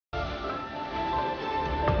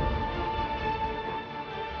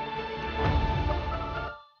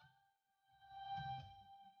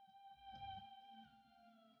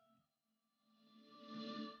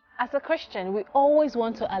As a Christian, we always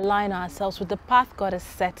want to align ourselves with the path God has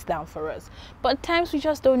set down for us, but at times we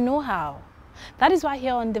just don't know how. That is why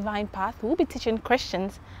here on Divine Path, we'll be teaching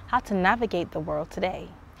Christians how to navigate the world today.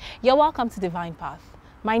 You're welcome to Divine Path.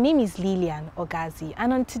 My name is Lilian Ogazi,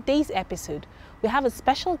 and on today's episode, we have a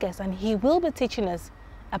special guest, and he will be teaching us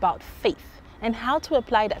about faith and how to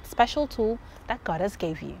apply that special tool that God has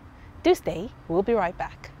gave you. Do stay, we'll be right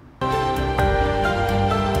back.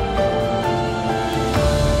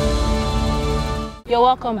 You're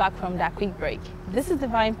welcome back from that quick break. This is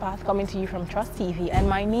Divine Path coming to you from Trust TV, and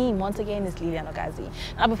my name once again is Lilian Ogazi.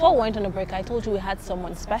 Now, before we went on a break, I told you we had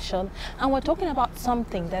someone special, and we're talking about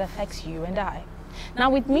something that affects you and I. Now,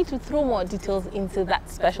 with me to throw more details into that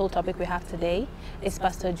special topic we have today is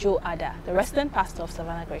Pastor Joe Ada, the resident pastor of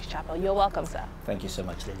Savannah Grace Chapel. You're welcome, sir. Thank you so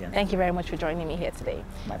much, Lilian. Thank you very much for joining me here today.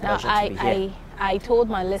 My pleasure to be here. I told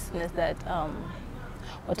my listeners that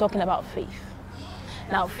we're talking about faith.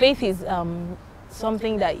 Now, faith is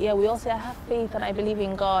something that, we all say, I have faith and I believe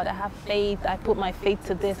in God, I have faith, I put my faith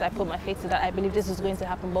to this, I put my faith to that, I believe this is going to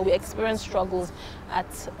happen, but we experience struggles at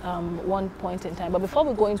one point in time. But before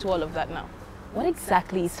we go into all of that now, what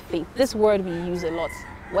exactly is faith? This word we use a lot.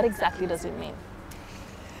 What exactly does it mean?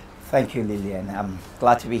 Thank you, Lilian. I'm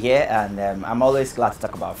glad to be here, and I'm always glad to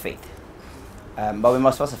talk about faith. But we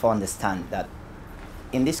must first of all understand that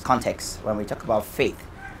in this context, when we talk about faith,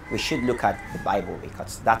 we should look at the Bible,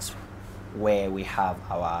 because that's where we have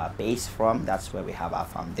our base from, that's where we have our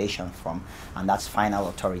foundation from, and that's final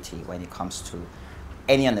authority when it comes to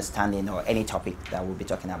any understanding or any topic that we'll be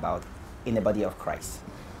talking about in the body of Christ.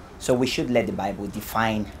 So we should let the Bible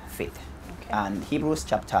define faith. Okay. And Hebrews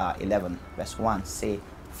chapter 11 verse 1 say,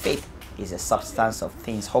 faith is a substance of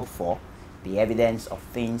things hoped for, the evidence of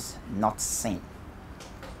things not seen.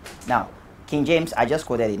 Now, King James, I just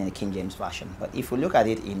quoted it in the King James Version, but if we look at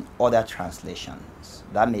it in other translations,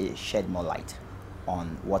 that may shed more light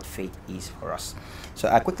on what faith is for us. So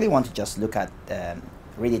I quickly want to just look at,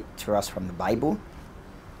 read it to us from the Bible.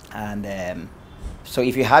 And so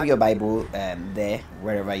if you have your Bible there,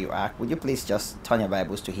 wherever you are, would you please just turn your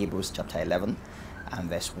Bibles to Hebrews chapter 11 and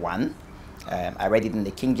verse 1. I read it in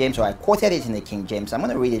the King James, so I quoted it in the King James. I'm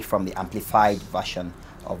going to read it from the Amplified Version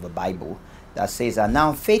of the Bible, that says that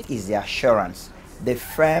now faith is the assurance, the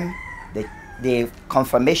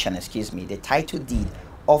confirmation, the title deed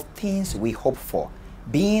of things we hope for,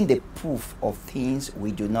 being the proof of things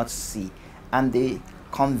we do not see, and the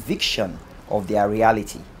conviction of their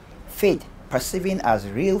reality. Faith, perceiving as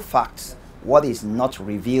real facts what is not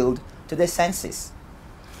revealed to the senses.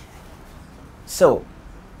 So,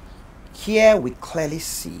 here we clearly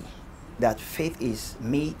see that faith is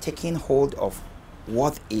me taking hold of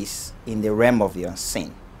what is in the realm of the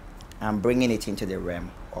unseen and bringing it into the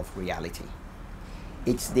realm of reality.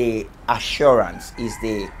 It's the assurance, it's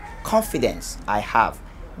the confidence I have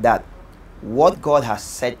that what God has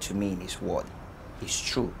said to me in His Word is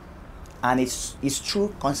true, and it's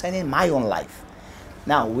true concerning my own life.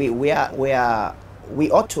 Now we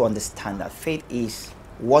ought to understand that faith is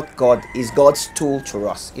what God is, God's tool to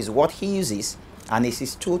us, is what He uses, and it's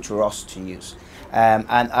His tool to us to use. And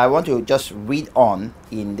I want to just read on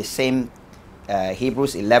in the same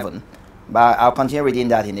Hebrews 11, but I'll continue reading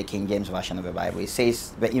that in the King James Version of the Bible. It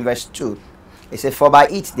says in verse 2, it says, for by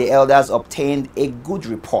it the elders obtained a good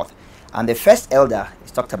report. And the first elder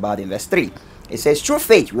is talked about in verse 3. It says, through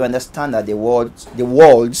faith we understand that the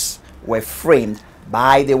worlds were framed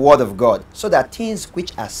by the word of God, so that things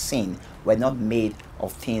which are seen were not made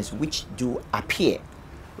of things which do appear.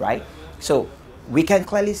 Right? So we can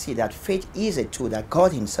clearly see that faith is a tool that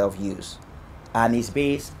God Himself used, and is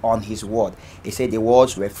based on His word. He said the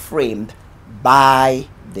worlds were framed by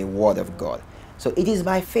the word of God. So it is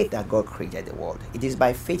by faith that God created the world. It is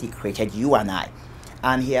by faith He created you and I.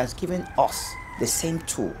 And He has given us the same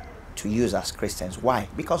tool to use as Christians. Why?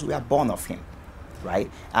 Because we are born of Him, right?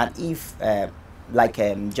 And if, like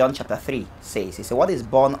John chapter 3 says, he said, what is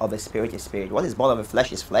born of the Spirit is spirit. What is born of the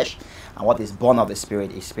flesh is flesh. And what is born of the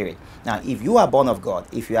Spirit is spirit. Now, if you are born of God,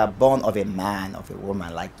 if you are born of a man, of a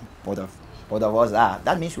woman, like both of us are,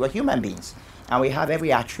 that means we are human beings. And we have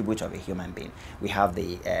every attribute of a human being. We have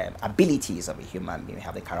the abilities of a human being. We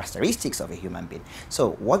have the characteristics of a human being.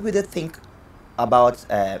 So what would you think about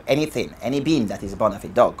anything, any being that is born of a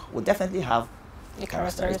dog would definitely have the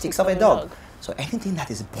characteristics of a dog. So anything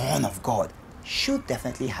that is born of God should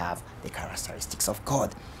definitely have the characteristics of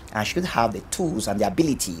God and should have the tools and the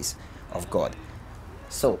abilities of God.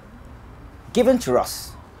 So given to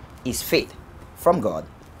us is faith from God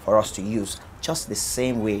for us to use just the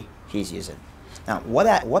same way He's using. Now,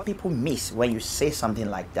 what people miss when you say something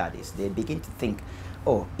like that is they begin to think,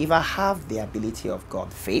 oh, if I have the ability of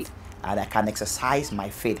God, faith, and I can exercise my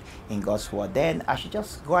faith in God's word, then I should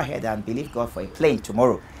just go ahead and believe God for a plane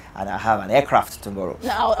tomorrow, and I have an aircraft tomorrow.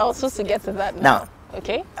 Now, I was supposed to get to that now.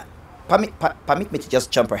 Okay. Permit me to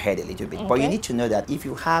just jump ahead a little bit. Okay. But you need to know that if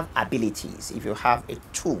you have abilities, if you have a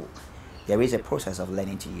tool, there is a process of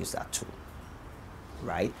learning to use that tool,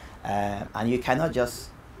 right? And you cannot just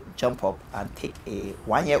jump up and take a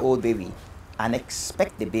 1-year-old baby and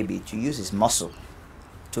expect the baby to use his muscle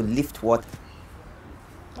to lift what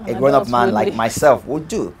a grown-up man like myself would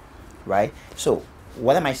do, right? So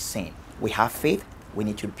what am I saying? We have faith. We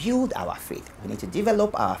need to build our faith. We need to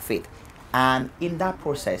develop our faith. And in that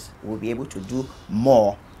process, we'll be able to do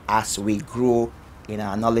more as we grow in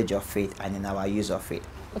our knowledge of faith and in our use of faith.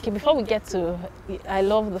 Okay, before we get to, I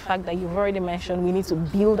love the fact that you've already mentioned we need to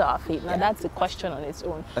build our faith. Now, that's a question on its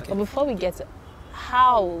own. Okay. But before we get to,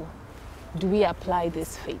 how do we apply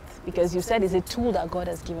this faith? Because you said it's a tool that God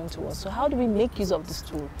has given to us. So how do we make use of this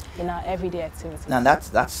tool in our everyday activities? Now,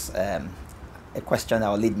 that's a question that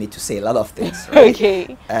will lead me to say a lot of things. Right?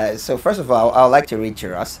 Okay. So first of all, I would like to read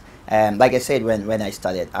to us. Like I said when I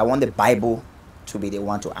started, I want the Bible to be the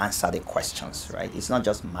one to answer the questions, right? It's not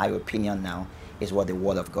just my opinion now. It's what the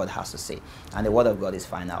Word of God has to say. And the Word of God is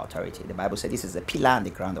final authority. The Bible says this is the pillar and the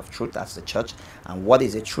ground of truth. That's the church. And what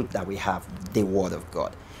is the truth that we have? The Word of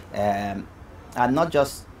God. And not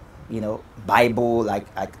just, Bible, like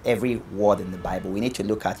every word in the Bible. We need to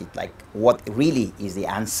look at it like what really is the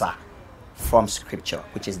answer from Scripture,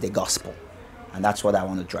 which is the gospel. And that's what I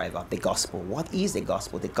want to drive up, the gospel. What is the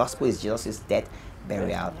gospel? The gospel is Jesus' death,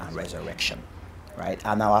 burial, and resurrection, right?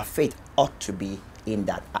 And our faith ought to be in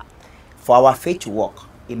that. For our faith to work,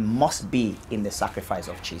 it must be in the sacrifice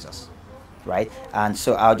of Jesus, right? And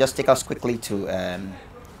so I'll just take us quickly to 1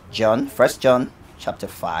 John chapter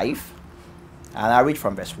 5, and I'll read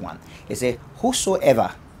from verse 1. It says,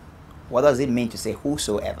 whosoever, what does it mean to say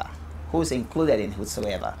whosoever? Who's included in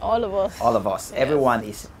whosoever? All of us. All of us. Yes. Everyone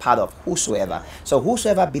is part of whosoever. So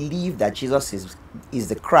whosoever believes that Jesus is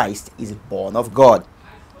the Christ is born of God.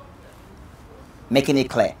 Making it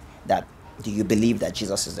clear that, do you believe that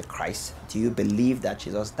Jesus is the Christ? Do you believe that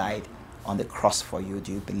Jesus died on the cross for you?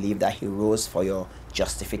 Do you believe that he rose for your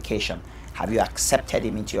justification? Have you accepted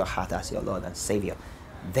him into your heart as your Lord and Savior?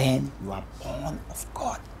 Then you are born of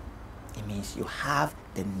God. It means you have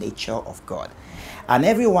the nature of God. And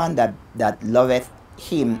everyone that loveth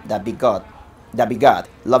him that begot,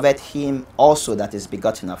 loveth him also that is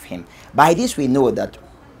begotten of him. By this we know that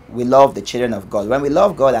we love the children of God, when we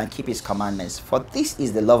love God and keep his commandments. For this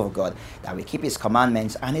is the love of God, that we keep his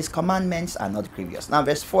commandments, and his commandments are not grievous. Now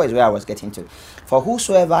verse 4 is where I was getting to. For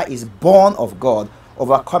whosoever is born of God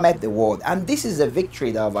overcometh the world. And this is the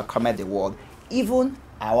victory that overcometh the world, even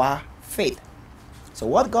our faith. So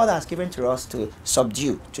what God has given to us to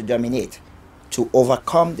subdue, to dominate, to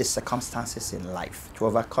overcome the circumstances in life, to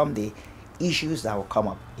overcome the issues that will come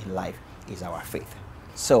up in life, is our faith.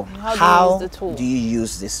 So how do you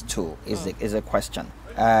use this tool is a question.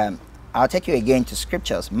 I'll take you again to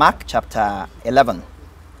scriptures. Mark chapter 11.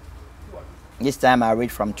 This time I'll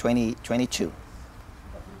read from 22.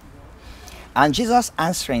 And Jesus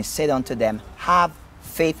answering said unto them, have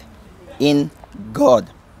faith in God.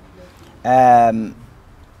 There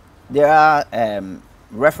are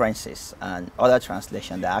references and other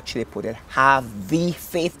translations that actually put it, have the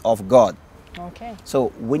faith of God. Okay.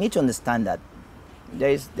 So we need to understand that there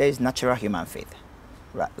is natural human faith,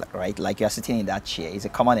 right? Like you're sitting in that chair. It's a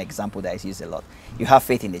common example that is used a lot. You have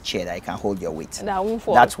faith in the chair that you can hold your weight. That won't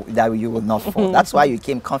fall. That you will not fall. That's why you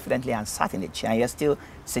came confidently and sat in the chair, and you're still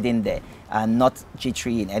sitting there and not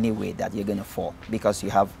jittery in any way that you're going to fall, because you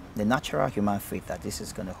have the natural human faith that this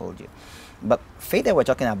is going to hold you. But faith that we're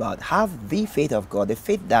talking about, have the faith of God, the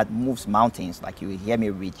faith that moves mountains, like you will hear me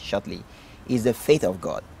read shortly, is the faith of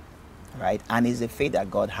God, right? And is the faith that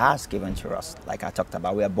God has given to us. Like I talked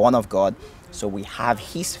about, we are born of God, so we have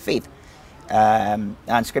his faith. And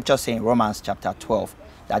scripture saying in Romans chapter 12,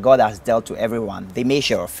 that God has dealt to everyone the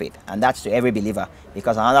measure of faith, and that's to every believer,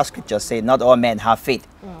 because another scripture says not all men have faith.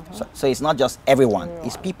 So it's not just everyone,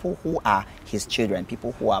 it's people who are his children,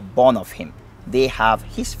 people who are born of him. They have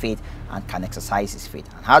his faith and can exercise his faith.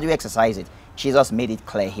 And how do you exercise it? Jesus made it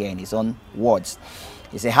clear here in his own words.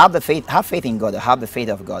 He said, have faith in God, or have the faith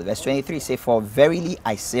of God. Verse 23 says, for verily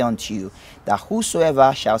I say unto you, that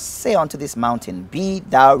whosoever shall say unto this mountain, be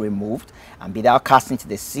thou removed, and be thou cast into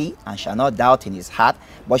the sea, and shall not doubt in his heart,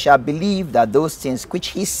 but shall believe that those things which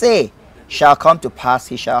he say shall come to pass,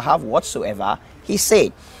 he shall have whatsoever he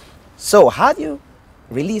say. So how do you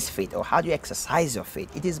release faith, or how do you exercise your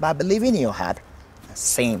faith? It is by believing in your heart and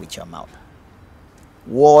saying with your mouth.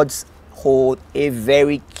 Words hold a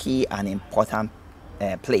very key and important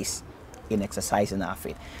place in exercising our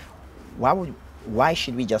faith. Why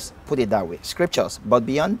should we just put it that way? Scriptures, but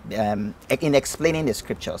beyond in explaining the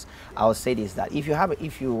scriptures, I will say this, that if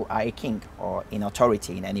you are a king or in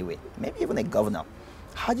authority in any way, maybe even a governor,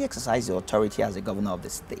 how do you exercise your authority as a governor of the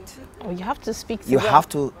state? Oh, you have to speak to You them. have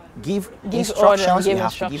to give instructions, you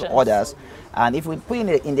have to give orders. And if we put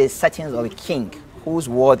in the settings of a king whose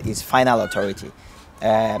word is final authority,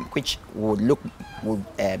 which would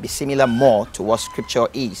be similar more to what scripture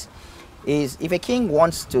is if a king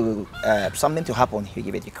wants to something to happen, he'll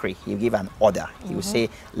give a decree, he'll give an order, he will say,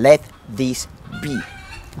 let this be,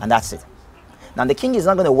 and that's it. Now the king is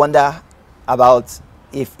not going to wonder about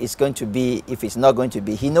if it's going to be, if it's not going to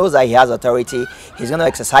be. He knows that he has authority. He's going to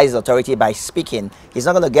exercise his authority by speaking. He's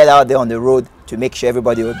not going to get out there on the road to make sure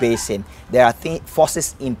everybody obeys him. There are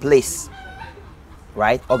forces in place,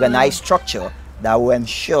 right? Organized structure that will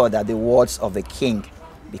ensure that the words of the king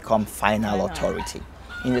become final authority.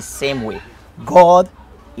 In the same way, God,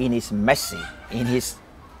 in his mercy, in his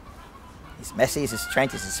mercy is his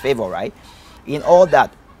strength, is his favor, right? In all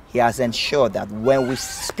that, he has ensured that when we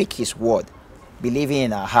speak his word, believing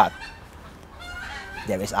in our heart,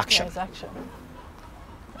 there is action. There is action.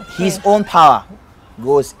 Okay. His own power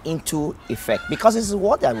goes into effect because it's his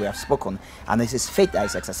word that we have spoken and it's his faith that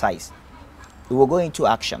is exercised. We will go into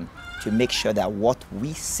action to make sure that what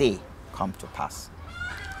we say come to pass.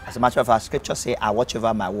 As a matter of fact, scripture say, I watch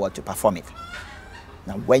over my word to perform it.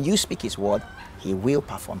 Now, when you speak his word, he will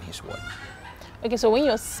perform his word. Okay, so when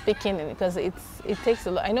you're speaking, because it takes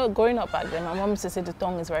a lot. I know growing up back then, my mom used to say the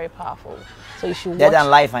tongue is very powerful. So you should Death watch. and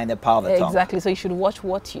life are in the power of the tongue. Exactly, so you should watch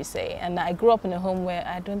what you say. And I grew up in a home where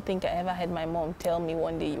I don't think I ever had my mom tell me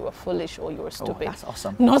one day you were foolish or you were stupid. Oh, that's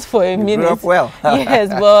awesome. Not for a minute. You grew up well. Yes,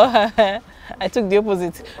 but I took the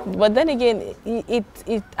opposite. But then again,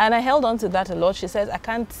 and I held on to that a lot. She says, I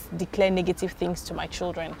can't declare negative things to my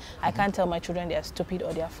children. I can't tell my children they are stupid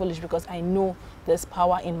or they are foolish because I know there's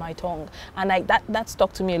power in my tongue. And that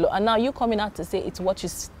stuck to me a lot. And now you coming out to say it's what you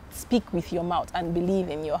speak with your mouth and believe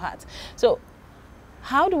in your heart. So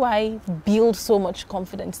how do I build so much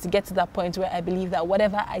confidence to get to that point where I believe that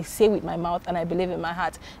whatever I say with my mouth and I believe in my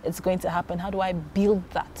heart, it's going to happen? How do I build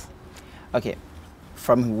that? Okay,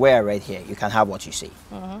 from where I read here, you can have what you say,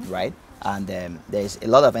 right? And there's a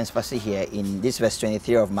lot of emphasis here in this verse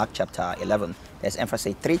 23 of Mark chapter 11. There's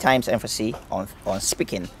emphasis, 3 times emphasis on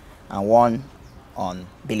speaking and 1 on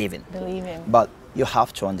believing. Believing. But you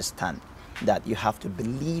have to understand that you have to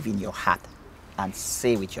believe in your heart and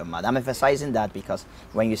say with your mouth. I'm emphasizing that because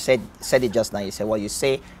when you said it just now, you said what you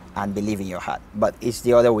say and believe in your heart. But it's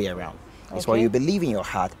the other way around. It's what you believe in your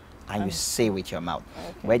heart and you say with your mouth.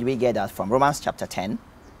 Okay. Where do we get that from? Romans chapter 10.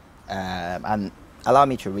 And allow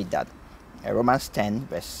me to read that. Romans 10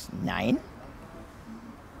 verse 9.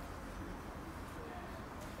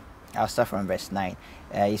 I'll start from verse 9.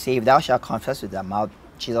 You say, if thou shalt confess with thy mouth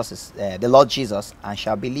Jesus is the Lord Jesus, and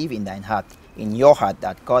shall believe in thine heart, in your heart,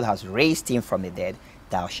 that God has raised him from the dead,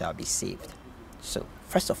 thou shalt be saved. So,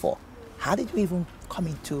 first of all, how did we even come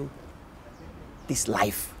into this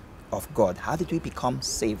life of God? How did we become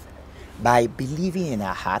saved? By believing in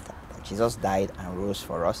our heart that Jesus died and rose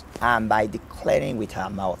for us, and by declaring with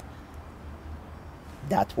our mouth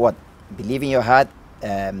that what? Believe in your heart.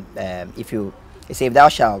 If thou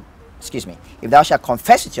shalt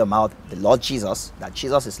confess with your mouth the Lord Jesus, that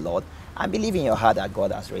Jesus is Lord, and believe in your heart that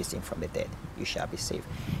God has raised him from the dead, you shall be saved.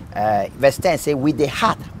 Verse 10 says, with the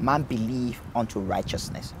heart man believe unto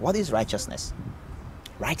righteousness. What is righteousness?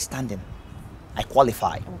 Right standing. I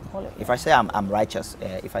qualify. If I say I'm righteous,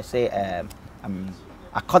 if I say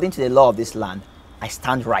according to the law of this land, I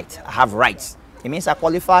stand right, I have rights. It means I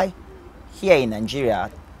qualify here in Nigeria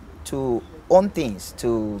to own things,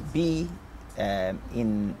 to be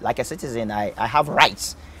like a citizen. I have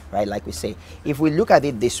rights, right? Like we say. If we look at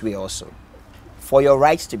it this way also, for your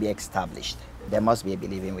rights to be established, there must be a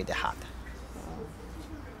believing with the heart.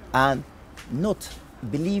 And note,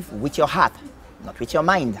 believe with your heart, not with your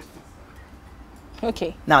mind.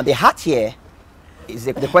 Okay. Now, the heart here is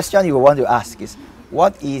the question you want to ask is,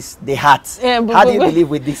 what is the heart? Yeah, how do you believe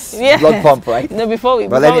with this blood pump, right? No, before we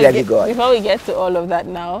get to all of that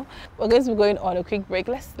now, we're going to be going on a quick break.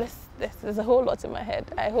 There's a whole lot in my head.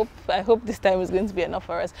 I hope this time is going to be enough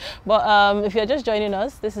for us. But if you're just joining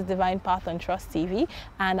us, this is Divine Path on Trust TV,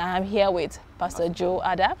 and I'm here with Pastor Joe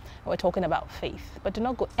Ada, and we're talking about faith. But do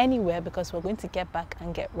not go anywhere because we're going to get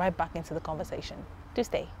right back into the conversation. Do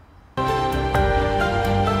stay.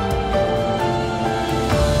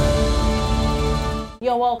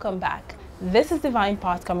 You're welcome back. This is Divine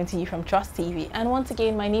Path coming to you from Trust TV. And once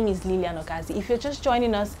again, my name is Lilian Okazi. If you're just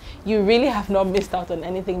joining us, you really have not missed out on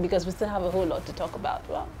anything because we still have a whole lot to talk about.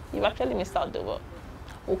 Well, you've actually missed out though.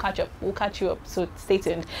 We'll catch you up, so stay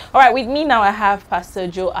tuned. All right, with me now I have Pastor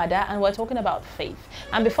Joe Ada, and we're talking about faith.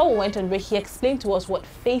 And before we went on break, he explained to us what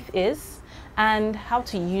faith is and how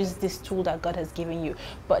to use this tool that God has given you.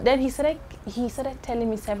 But then he started telling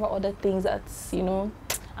me several other things that's, you know,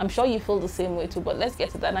 I'm sure you feel the same way too, but let's get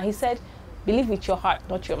to that. Now he said, believe with your heart,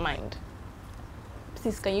 not your mind.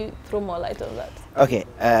 Please, can you throw more light on that? Okay,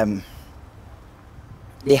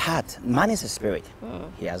 the heart, man is a spirit.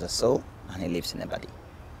 He has a soul and he lives in a body.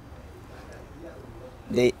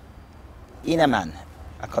 The inner man,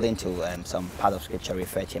 according to some part of scripture,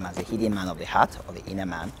 refer to him as the hidden man of the heart, or the inner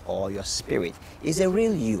man, or your spirit, is a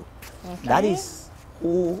real you. Okay. That's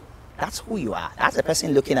who you are. That's the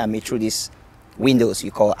person looking at me through these windows you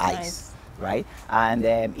call eyes. Nice. Right? And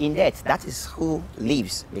in that is who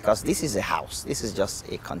lives, because this is a house. This is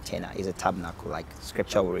just a container. It's a tabernacle, like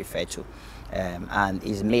scripture will refer to, and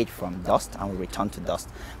is made from dust and will return to dust.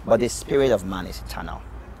 But the spirit of man is eternal,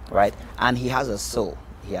 right? And he has a soul.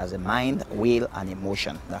 He has a mind, will, and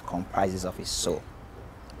emotion that comprises of his soul,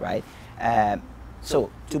 right? So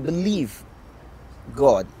to believe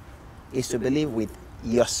God is to believe with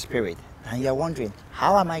your spirit. And you're wondering,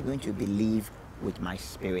 how am I going to believe with my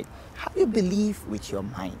spirit? How do you believe with your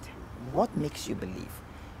mind? What makes you believe?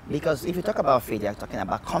 Because if you talk about faith, you're talking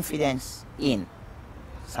about confidence in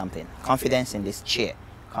something. Confidence in this chair.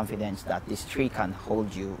 Confidence that this tree can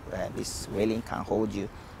hold you, this railing can hold you.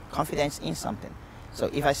 Confidence in something. So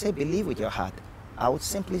if I say believe with your heart, I would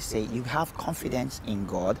simply say you have confidence in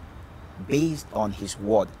God based on his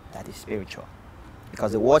word that is spiritual.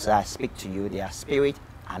 Because the words that I speak to you, they are spirit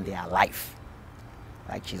and they are life,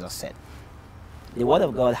 like Jesus said. The word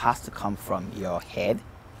of God has to come from your head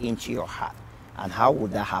into your heart. And how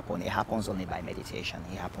would that happen? It happens only by meditation.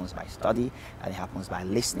 It happens by study, and it happens by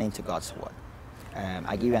listening to God's word.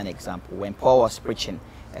 I'll give you an example. When Paul was preaching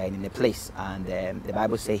in a place, and the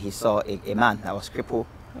Bible says he saw a man that was crippled,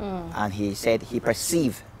 and he said he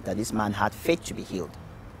perceived that this man had faith to be healed.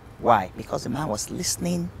 Why? Because the man was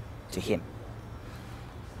listening to him.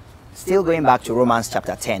 Still going back to Romans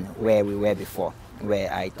chapter 10, where we were before,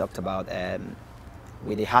 where I talked about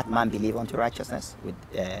with the heart man believe unto righteousness, with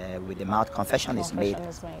the mouth confession is made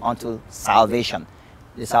unto salvation.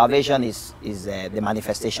 The salvation is the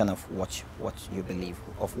manifestation of what you believe,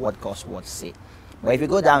 of what God's words say. But if you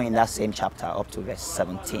go down in that same chapter up to verse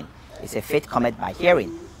 17, it says faith cometh by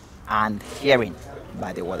hearing, and hearing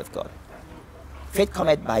by the word of God. Faith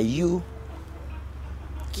cometh by you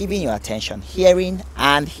giving your attention, hearing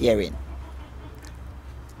and hearing.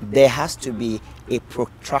 There has to be a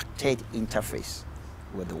protracted interface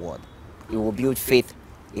with the word. It will build faith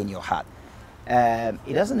in your heart.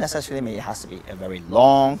 It doesn't necessarily mean it has to be a very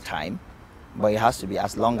long time, but it has to be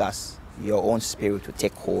as long as your own spirit will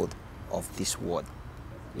take hold of this word.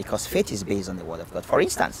 Because faith is based on the word of God. For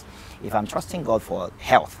instance, if I'm trusting God for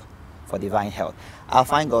health, for divine health, I'll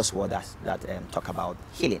find God's word that talk about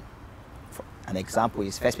healing. An example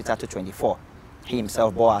is 1 Peter 2:24. He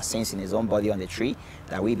himself bore our sins in his own body on the tree,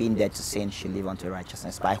 that we being dead to sin should live unto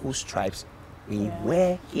righteousness, by whose stripes we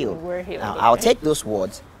were healed. Now, I'll take those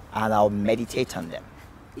words and I'll meditate on them.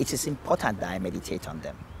 It is important that I meditate on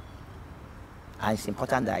them. And it's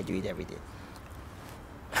important that I do it every day.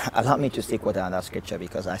 Allow me to stick with another scripture,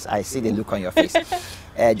 because I see the look on your face.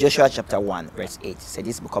 Joshua chapter 1 verse 8 said,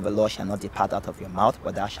 this book of the law shall not depart out of your mouth,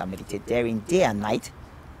 but thou shalt meditate therein day and night,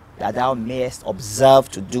 that thou mayest observe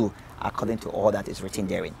to do according to all that is written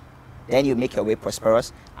therein. Then you make your way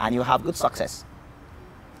prosperous and you have good success.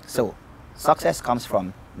 So success comes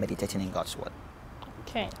from meditating in God's word.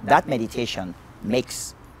 Okay. That meditation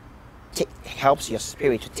helps your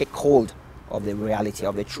spirit to take hold of the reality,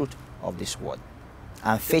 of the truth of this word.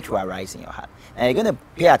 And faith will arise in your heart. And you're going to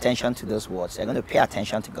pay attention to those words. You're going to pay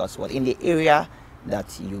attention to God's word in the area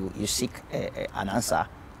that you seek an answer,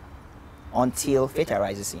 until faith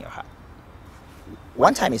arises in your heart.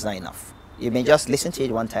 One time is not enough. You may just listen to it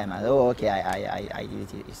one time and, oh, okay, I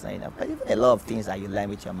did it. It's not enough. But even a lot of things that you learn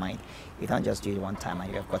with your mind, you don't just do it one time and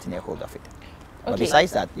you have gotten a hold of it. Okay. But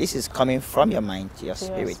besides that, this is coming from your mind to your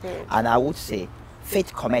spirit. And I would say,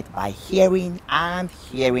 faith cometh by hearing and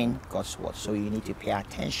hearing God's word. So you need to pay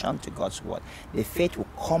attention to God's word. The faith will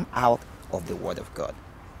come out of the word of God.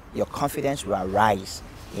 Your confidence will arise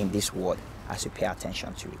in this word as you pay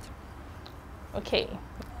attention to it. Okay,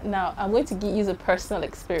 now I'm going to use a personal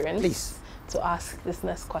experience. Please. To ask this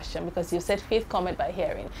next question, because you said faith cometh by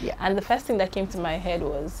hearing. Yeah. And the first thing that came to my head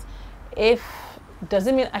was, if does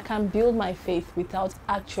it mean I can build my faith without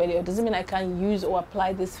actually, or does it mean I can use or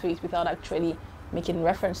apply this faith without actually making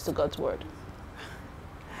reference to God's word?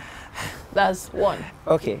 That's one.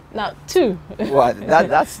 Okay. Now, two. Well,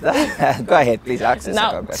 that's that. Go ahead, please ask the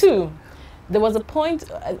Now, second question. two. There was a point,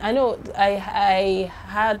 I know I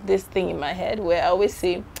had this thing in my head where I always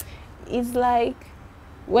say, it's like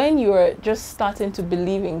when you're just starting to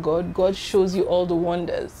believe in God, God shows you all the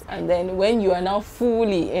wonders. And then when you are now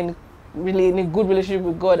fully in a good relationship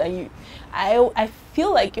with God, and I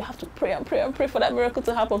feel like you have to pray and pray and pray for that miracle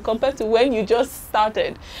to happen compared to when you just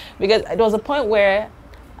started. Because there was a point where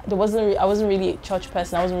I wasn't really a church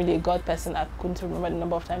person, I wasn't really a God person. I couldn't remember the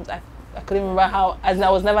number of times I couldn't remember how, as in I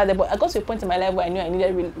was never there, but I got to a point in my life where I knew I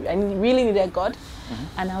really needed God.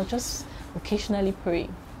 And I would just occasionally pray.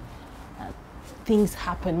 And things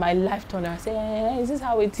happen, my life turned around. I say, is this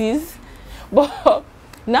how it is? But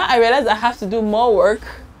now I realize I have to do more work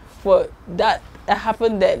for that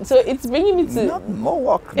happened then. So it's bringing me to... Not more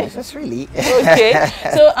work necessarily. Okay,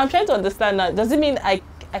 so I'm trying to understand now. Does it mean I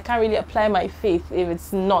can't really apply my faith if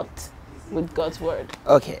it's not with God's word?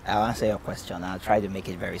 Okay, I'll answer your question. I'll try to make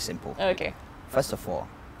it very simple. Okay. First of all,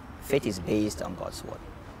 faith is based on God's word.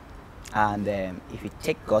 And if you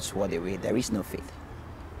take God's word away, there is no faith.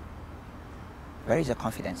 Where is your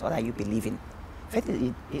confidence? What are you believing? Faith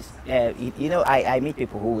is I meet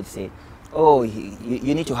people who would say, oh,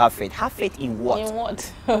 you need to have faith. Have faith in what? In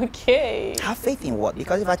what? Okay. Have faith in what?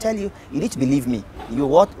 Because if I tell you, you need to believe me,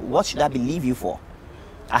 what should I believe you for?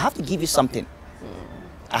 I have to give you something.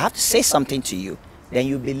 I have to say something to you. Then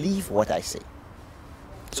you believe what I say.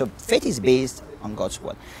 So faith is based on God's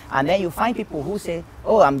word. And then you find people who say,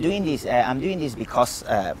 oh, I'm doing this because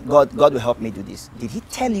God will help me do this. Did he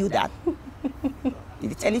tell you that? Did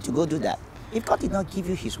he tell you to go do that? If God did not give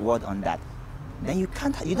you his word on that, then you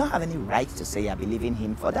don't have any right to say I believe in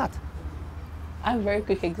him for that. I have a very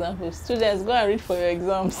quick example. Students, go and read for your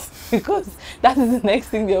exams, because that is the next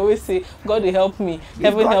thing they always say. God will help me.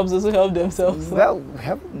 Heaven helps those who help themselves. Well,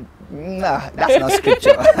 heaven, nah, that's not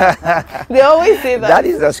scripture. They always say that. That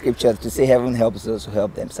is not scripture to say heaven helps those who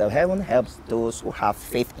help themselves. Heaven helps those who have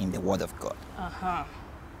faith in the word of God.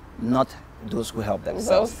 Not those who help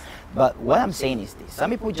themselves. But what I'm saying is this: some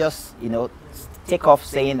people just, take off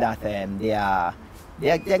saying that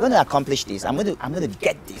they're going to accomplish this. I'm going to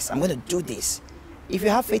get this. I'm going to do this. If you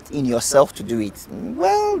have faith in yourself to do it,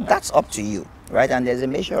 well, that's up to you, right? And there's a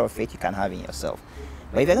measure of faith you can have in yourself.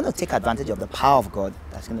 But if you're going to take advantage of the power of God,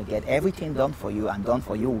 that's going to get everything done for you and done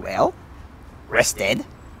for you well, rested,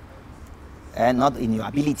 and not in your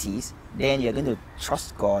abilities, then you're going to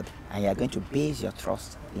trust God, and you're going to base your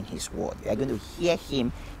trust in his word. You're going to hear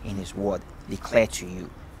him in his word declare to you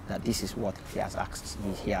that this is what he has asked,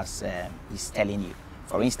 he's telling you.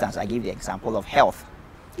 For instance, I give the example of health.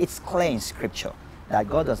 It's clear in scripture that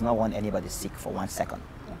God does not want anybody sick for 1 second.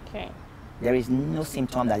 Okay. There is no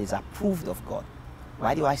symptom that is approved of God.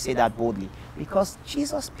 Why do I say that boldly? Because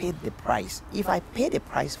Jesus paid the price. If I pay the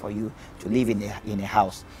price for you to live in a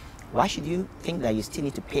house, why should you think that you still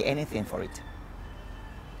need to pay anything for it?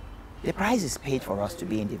 The price is paid for us to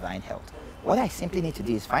be in divine health. What I simply need to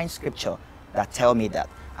do is find scripture that tell me that,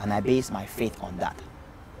 and I base my faith on that.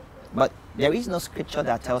 But there is no scripture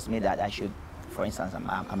that tells me that I should, for instance,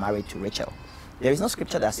 I'm married to Rachel. There is no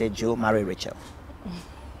scripture that says, Joe, marry Rachel.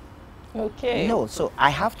 Okay. No, so I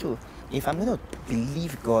have to, if I'm going to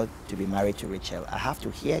believe God to be married to Rachel, I have to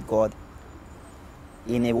hear God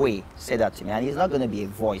in a way say that to me. And it's not going to be a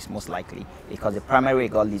voice, most likely, because the primary way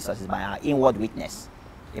God leads us is by our inward witness,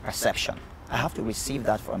 a perception. I have to receive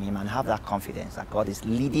that from him and have that confidence that God is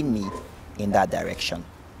leading me in that direction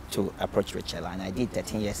to approach Rachel. And I did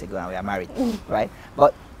 13 years ago, and we are married, right?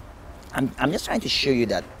 But I'm just trying to show you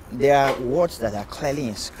that there are words that are clearly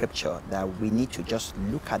in scripture that we need to just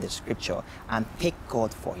look at the scripture and take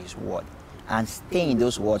God for his word and stay in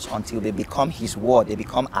those words until they become his word, they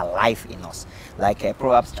become alive in us. Like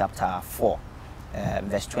Proverbs chapter 4,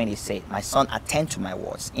 verse 20 says, my son, attend to my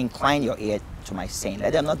words, incline your ear to my saying,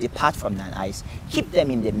 let them not depart from thine eyes, keep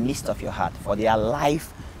them in the midst of your heart, for they are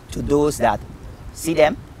life to those that see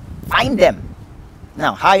them, find them.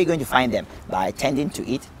 Now, how are you going to find them? By attending to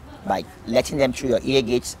it, by letting them through your ear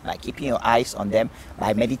gates, by keeping your eyes on them,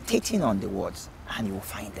 by meditating on the words, and you will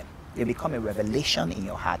find them. They become a revelation in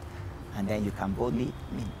your heart, and then you can boldly,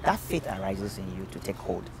 that faith arises in you to take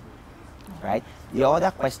hold, right? The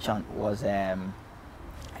other question was, at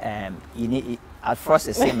first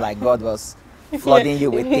it seemed like God was flooding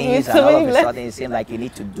you with things, and all of a sudden it seemed like you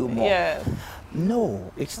need to do more. Yeah.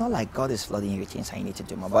 No, it's not like God is flooding you with things and you need to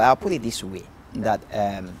do more. But I'll put it this way, that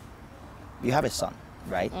you have a son,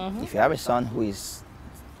 right? If you have a son who is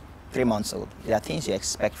 3 months old, there are things you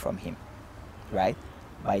expect from him, right?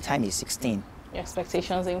 By the time he's 16, your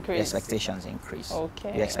expectations increase. your expectations increase.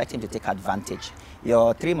 Okay. You expect him to take advantage.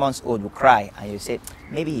 Your 3 months old will cry and you say,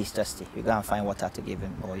 maybe he's thirsty. You go and find water to give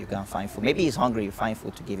him, or you go and find food. Maybe he's hungry, you find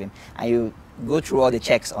food to give him. And you go through all the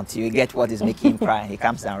checks until you get what is making him cry and he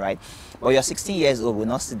calms down, right? But your 16 years old will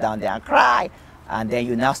not sit down there and cry. And then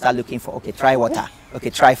you now start looking for, okay, try water.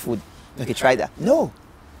 Okay, try food. Okay, try that. No,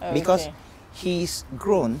 because he's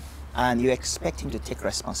grown and you expect him to take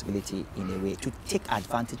responsibility in a way, to take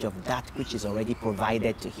advantage of that which is already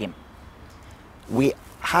provided to him. We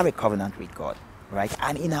have a covenant with God, right?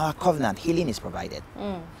 And in our covenant, healing is provided.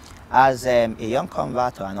 As a young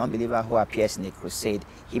convert or an unbeliever who appears in a crusade,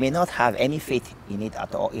 he may not have any faith in it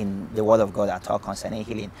at all, in the word of God at all concerning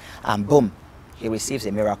healing. And boom, he receives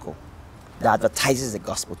a miracle that advertises the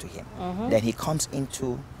gospel to him. Then he comes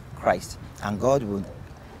into Christ, and God will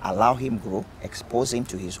allow him grow, expose him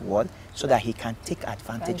to his word, so that he can take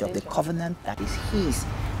advantage of the covenant that is his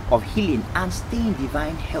of healing and stay in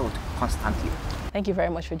divine health constantly. Thank you very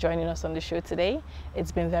much for joining us on the show today.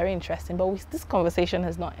 It's been very interesting, but this conversation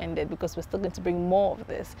has not ended because we're still going to bring more of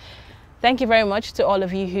this. Thank you very much to all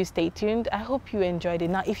of you who stayed tuned. I hope you enjoyed it.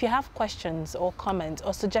 Now, if you have questions or comments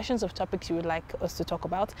or suggestions of topics you would like us to talk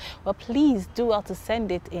about, well, please do well to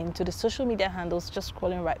send it in to the social media handles just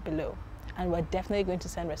scrolling right below. And we're definitely going to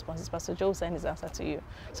send responses. Pastor Joe will send his answer to you.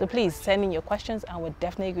 So please send in your questions and we're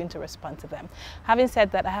definitely going to respond to them. Having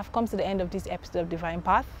said that, I have come to the end of this episode of Divine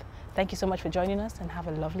Path. Thank you so much for joining us and have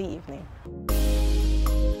a lovely evening.